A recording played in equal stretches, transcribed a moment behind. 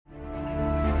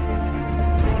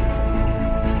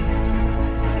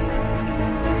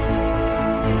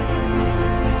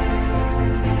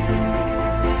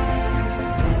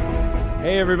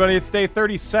everybody, it's day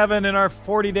 37 in our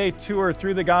 40-day tour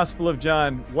through the Gospel of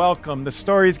John. Welcome. The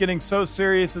story is getting so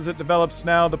serious as it develops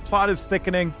now. The plot is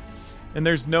thickening, and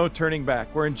there's no turning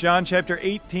back. We're in John chapter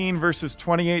 18, verses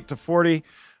 28 to 40.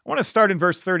 I want to start in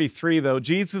verse 33, though.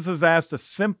 Jesus is asked a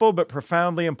simple but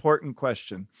profoundly important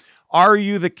question. Are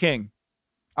you the king?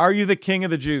 Are you the king of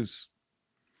the Jews?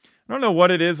 I don't know what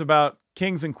it is about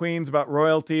kings and queens, about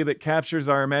royalty that captures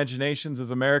our imaginations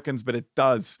as Americans, but it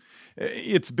does.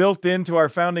 It's built into our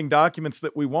founding documents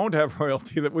that we won't have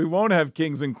royalty, that we won't have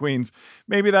kings and queens.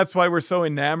 Maybe that's why we're so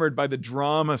enamored by the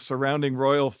drama surrounding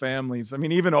royal families. I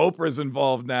mean, even Oprah's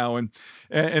involved now,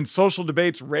 and social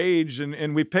debates rage,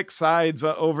 and we pick sides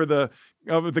over the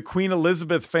Queen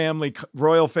Elizabeth family,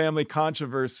 royal family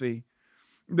controversy.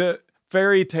 The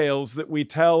fairy tales that we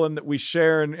tell and that we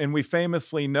share and we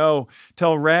famously know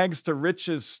tell rags to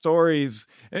riches stories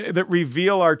that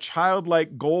reveal our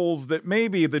childlike goals, that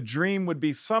maybe the dream would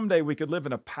be someday we could live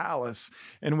in a palace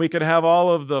and we could have all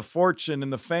of the fortune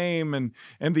and the fame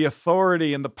and the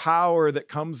authority and the power that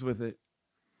comes with it.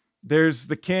 There's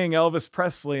the king, Elvis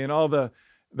Presley, and all the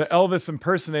Elvis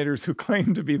impersonators who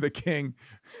claim to be the king.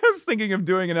 I was thinking of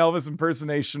doing an Elvis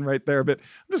impersonation right there, but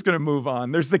I'm just going to move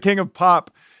on. There's the king of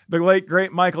pop, the late,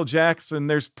 great Michael Jackson.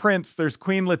 There's Prince. There's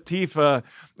Queen Latifah.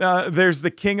 There's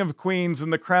the King of Queens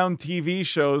and the Crown TV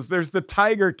shows. There's the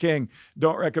Tiger King.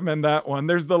 Don't recommend that one.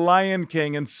 There's the Lion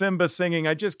King and Simba singing,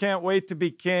 "I just can't wait to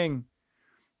be king."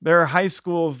 There are high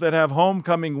schools that have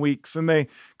homecoming weeks and they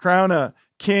crown a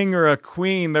king or a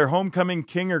queen, their homecoming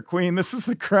king or queen. This is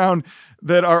the crown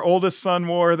that our oldest son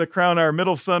wore, the crown our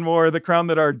middle son wore, the crown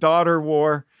that our daughter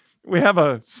wore. We have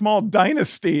a small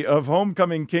dynasty of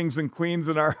homecoming kings and queens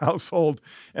in our household,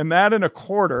 and that and a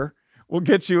quarter will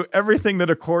get you everything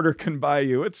that a quarter can buy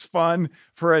you. It's fun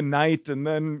for a night, and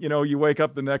then, you wake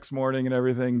up the next morning and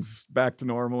everything's back to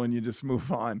normal and you just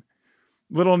move on.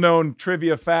 Little known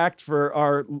trivia fact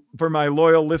for my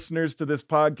loyal listeners to this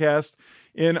podcast,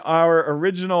 in our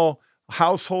original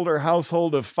household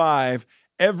of 5,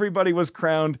 everybody was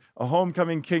crowned a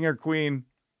homecoming king or queen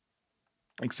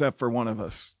except for one of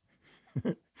us.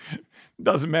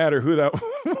 Doesn't matter who that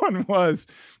one was,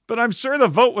 but I'm sure the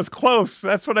vote was close.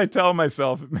 That's what I tell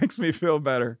myself. It makes me feel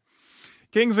better.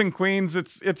 Kings and queens,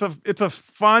 it's a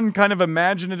fun kind of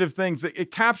imaginative thing.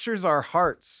 It captures our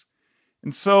hearts.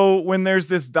 And so when there's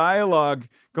this dialogue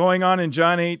going on in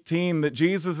John 18 that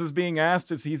Jesus is being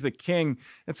asked as he's a king,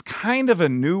 it's kind of a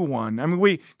new one. I mean,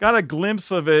 we got a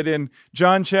glimpse of it in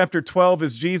John chapter 12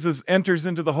 as Jesus enters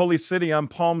into the holy city on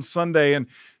Palm Sunday, and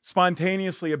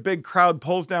spontaneously a big crowd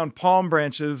pulls down palm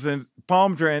branches and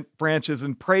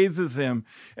praises him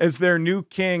as their new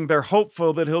king. They're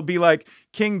hopeful that he'll be like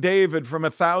King David from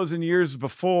 1,000 years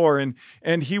before,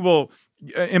 and he will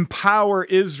empower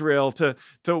Israel to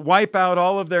wipe out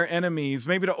all of their enemies,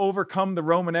 maybe to overcome the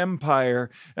Roman Empire,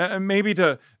 maybe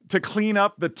to clean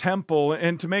up the temple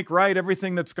and to make right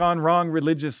everything that's gone wrong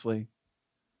religiously.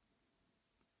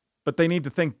 But they need to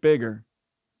think bigger.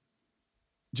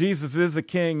 Jesus is a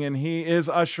king and he is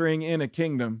ushering in a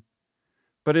kingdom,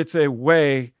 but it's a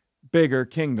way bigger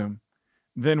kingdom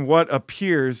than what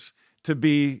appears to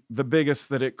be the biggest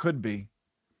that it could be.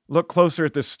 Look closer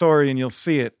at this story and you'll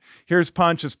see it. Here's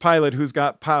Pontius Pilate, who's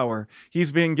got power.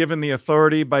 He's being given the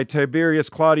authority by Tiberius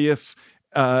Claudius,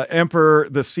 Emperor,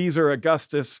 the Caesar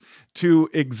Augustus, to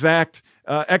exact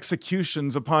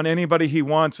executions upon anybody he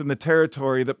wants in the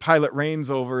territory that Pilate reigns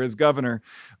over as governor.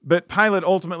 But Pilate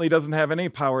ultimately doesn't have any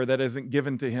power that isn't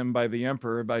given to him by the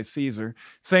emperor, by Caesar.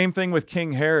 Same thing with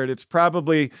King Herod. It's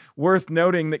probably worth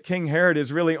noting that King Herod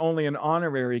is really only an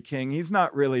honorary king. He's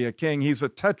not really a king. He's a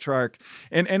tetrarch.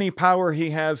 And any power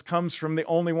he has comes from the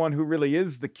only one who really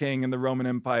is the king in the Roman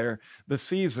Empire, the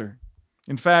Caesar.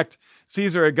 In fact,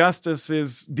 Caesar Augustus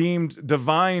is deemed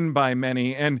divine by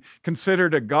many and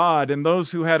considered a god, and those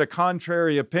who had a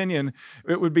contrary opinion,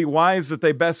 it would be wise that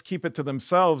they best keep it to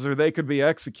themselves or they could be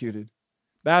executed.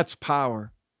 That's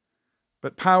power.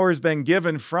 But power has been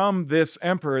given from this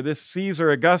emperor, this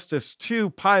Caesar Augustus, to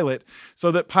Pilate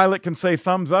so that Pilate can say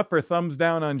thumbs up or thumbs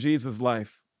down on Jesus'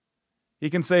 life.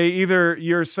 He can say either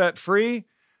you're set free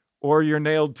or you're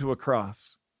nailed to a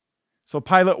cross. So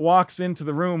Pilate walks into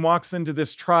the room, walks into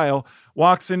this trial,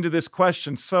 walks into this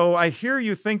question. So I hear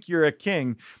you think you're a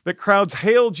king, that crowds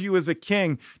hailed you as a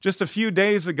king just a few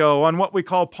days ago on what we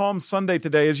call Palm Sunday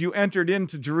today as you entered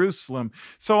into Jerusalem.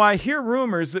 So I hear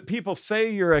rumors that people say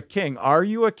you're a king. Are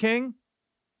you a king?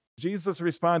 Jesus'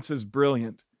 response is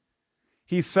brilliant.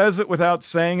 He says it without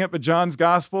saying it, but John's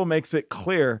gospel makes it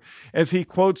clear as he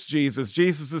quotes Jesus.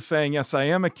 Jesus is saying, yes, I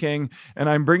am a king and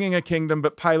I'm bringing a kingdom,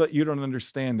 but Pilate, you don't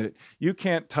understand it. You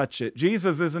can't touch it.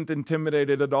 Jesus isn't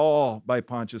intimidated at all by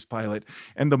Pontius Pilate.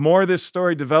 And the more this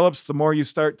story develops, the more you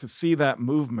start to see that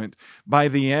movement. By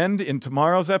the end, in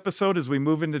tomorrow's episode, as we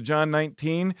move into John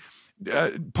 19,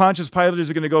 Pontius Pilate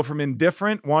is going to go from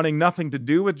indifferent, wanting nothing to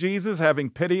do with Jesus,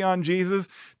 having pity on Jesus,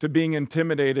 to being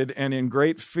intimidated and in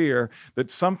great fear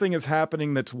that something is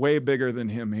happening that's way bigger than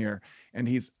him here. And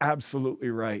he's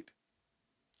absolutely right.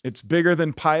 It's bigger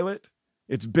than Pilate.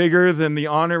 It's bigger than the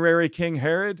honorary King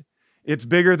Herod. It's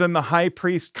bigger than the high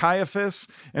priest Caiaphas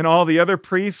and all the other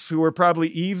priests who were probably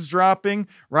eavesdropping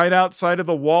right outside of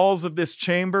the walls of this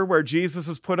chamber where Jesus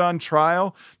is put on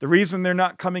trial. The reason they're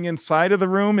not coming inside of the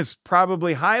room is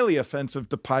probably highly offensive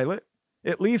to Pilate.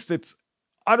 At least it's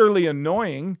utterly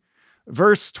annoying.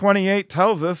 Verse 28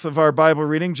 tells us of our Bible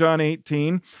reading, John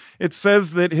 18. It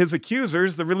says that his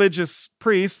accusers, the religious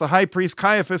priests, the high priest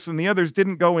Caiaphas and the others,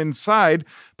 didn't go inside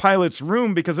Pilate's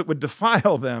room because it would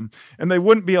defile them and they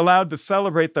wouldn't be allowed to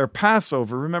celebrate their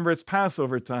Passover. Remember, it's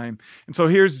Passover time. And so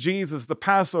here's Jesus, the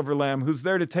Passover lamb, who's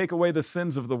there to take away the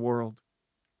sins of the world.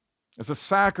 It's a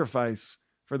sacrifice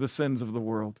for the sins of the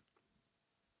world.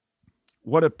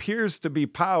 What appears to be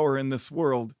power in this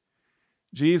world,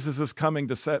 Jesus is coming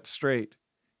to set straight.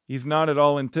 He's not at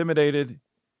all intimidated.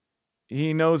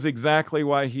 He knows exactly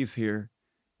why he's here,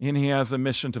 and he has a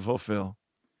mission to fulfill.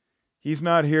 He's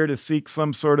not here to seek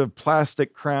some sort of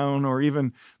plastic crown or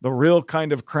even the real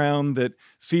kind of crown that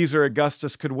Caesar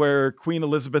Augustus could wear, or Queen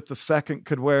Elizabeth II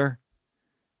could wear.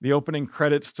 The opening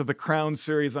credits to the Crown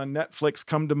series on Netflix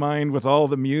come to mind with all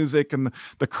the music and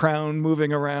the crown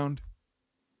moving around.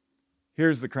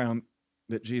 Here's the crown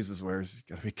that Jesus wears. You've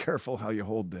got to be careful how you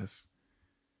hold this.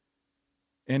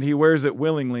 And he wears it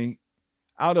willingly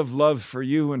out of love for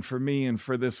you and for me and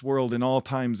for this world in all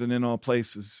times and in all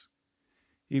places.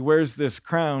 He wears this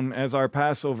crown as our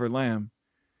Passover lamb.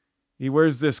 He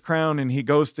wears this crown and he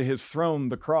goes to his throne,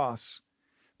 the cross,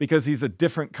 because he's a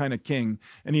different kind of king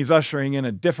and he's ushering in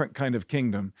a different kind of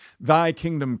kingdom. Thy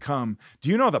kingdom come. Do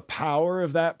you know the power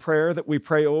of that prayer that we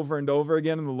pray over and over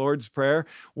again in the Lord's Prayer?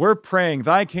 We're praying,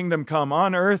 thy kingdom come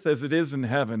on earth as it is in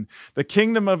heaven. The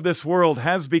kingdom of this world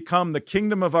has become the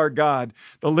kingdom of our God.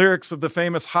 The lyrics of the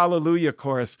famous Hallelujah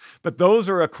chorus. But those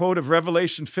are a quote of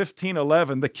Revelation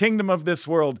 15:11. The kingdom of this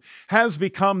world has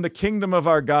become the kingdom of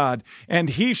our God, and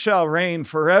he shall reign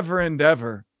forever and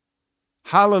ever.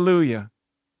 Hallelujah.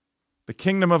 The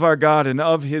kingdom of our God and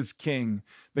of his King,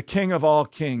 the King of all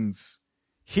kings.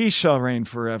 He shall reign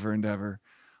forever and ever,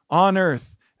 on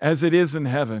earth as it is in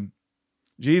heaven.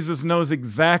 Jesus knows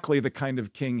exactly the kind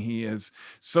of king he is.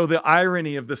 So the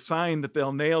irony of the sign that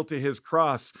they'll nail to his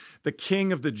cross, the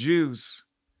King of the Jews,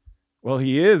 well,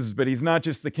 he is, but he's not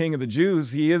just the King of the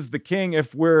Jews. He is the king,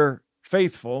 if we're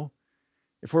faithful,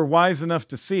 if we're wise enough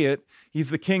to see it, he's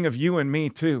the king of you and me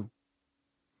too.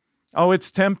 Oh,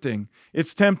 it's tempting.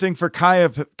 It's tempting for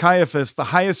Caiaphas, the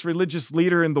highest religious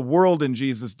leader in the world in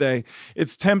Jesus' day.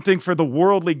 It's tempting for the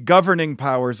worldly governing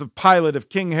powers of Pilate, of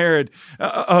King Herod,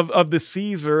 of the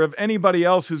Caesar, of anybody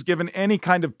else who's given any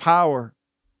kind of power.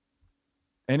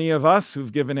 Any of us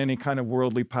who've given any kind of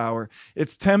worldly power.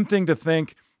 It's tempting to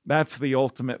think that's the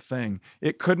ultimate thing.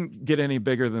 It couldn't get any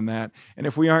bigger than that. And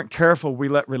if we aren't careful, we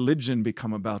let religion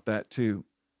become about that too.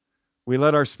 We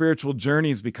let our spiritual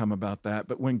journeys become about that.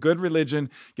 But when good religion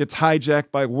gets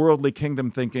hijacked by worldly kingdom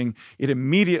thinking, it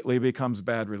immediately becomes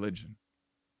bad religion.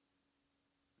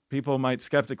 People might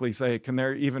skeptically say, can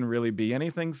there even really be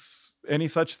any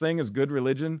such thing as good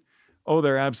religion? Oh,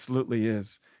 there absolutely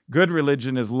is. Good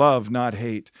religion is love, not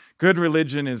hate. Good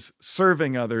religion is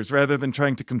serving others rather than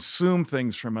trying to consume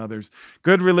things from others.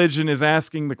 Good religion is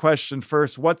asking the question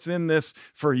first, what's in this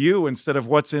for you instead of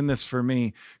what's in this for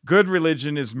me? Good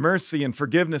religion is mercy and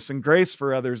forgiveness and grace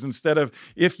for others instead of,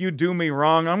 if you do me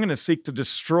wrong, I'm going to seek to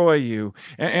destroy you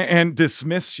and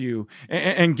dismiss you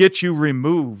and get you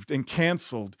removed and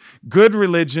canceled. Good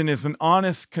religion is an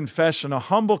honest confession, a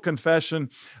humble confession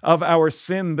of our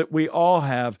sin that we all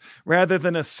have, rather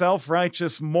than a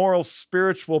self-righteous, moral,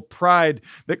 spiritual pride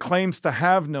that claims to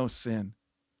have no sin.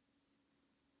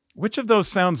 Which of those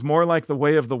sounds more like the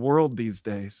way of the world these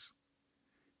days?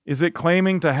 Is it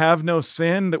claiming to have no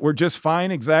sin, that we're just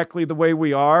fine exactly the way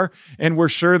we are, and we're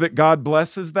sure that God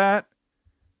blesses that?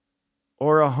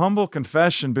 Or a humble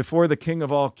confession before the King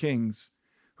of all kings,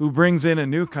 who brings in a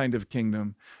new kind of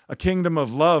kingdom, a kingdom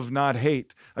of love, not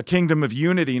hate, a kingdom of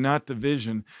unity, not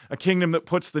division, a kingdom that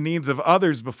puts the needs of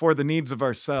others before the needs of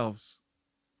ourselves.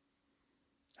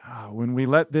 When we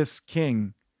let this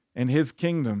king and his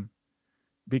kingdom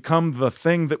become the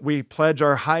thing that we pledge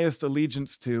our highest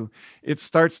allegiance to, it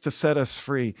starts to set us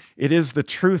free. It is the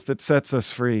truth that sets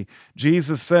us free.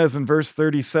 Jesus says in verse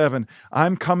 37,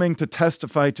 I'm coming to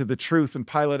testify to the truth. And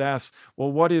Pilate asks,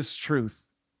 well, what is truth?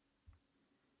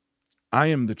 I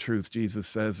am the truth, Jesus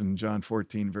says in John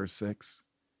 14, verse 6.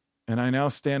 And I now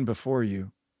stand before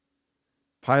you.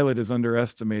 Pilate is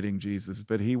underestimating Jesus,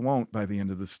 but he won't by the end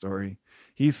of the story.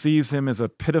 He sees him as a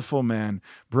pitiful man,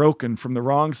 broken from the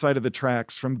wrong side of the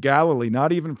tracks, from Galilee,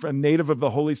 not even a native of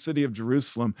the holy city of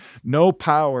Jerusalem, no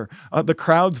power. The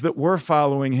crowds that were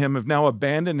following him have now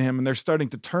abandoned him, and they're starting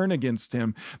to turn against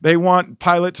him. They want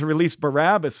Pilate to release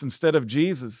Barabbas instead of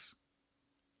Jesus.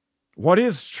 What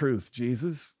is truth,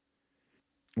 Jesus?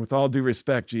 With all due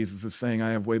respect, Jesus is saying,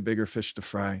 I have way bigger fish to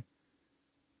fry.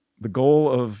 The goal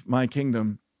of my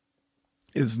kingdom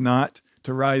is not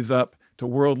to rise up to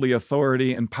worldly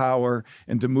authority and power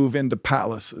and to move into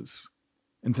palaces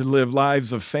and to live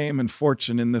lives of fame and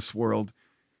fortune in this world.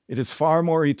 It is far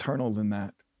more eternal than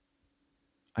that.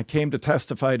 I came to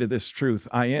testify to this truth.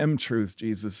 I am truth,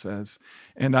 Jesus says,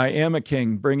 and I am a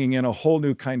king bringing in a whole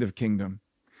new kind of kingdom.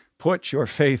 Put your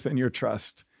faith and your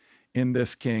trust in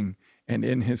this king and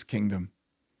in his kingdom.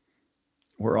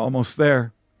 We're almost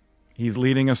there. He's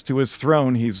leading us to his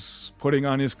throne. He's putting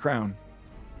on his crown.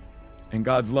 And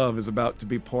God's love is about to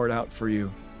be poured out for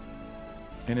you.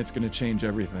 And it's going to change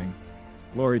everything.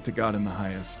 Glory to God in the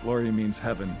highest. Glory means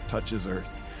heaven touches earth.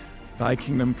 Thy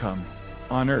kingdom come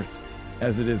on earth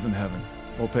as it is in heaven.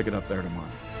 We'll pick it up there tomorrow.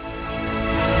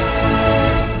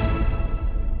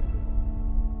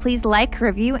 Please like,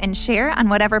 review, and share on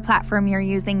whatever platform you're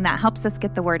using. That helps us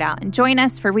get the word out. And join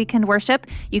us for weekend worship.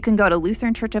 You can go to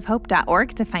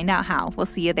LutheranChurchOfHope.org to find out how. We'll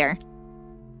see you there.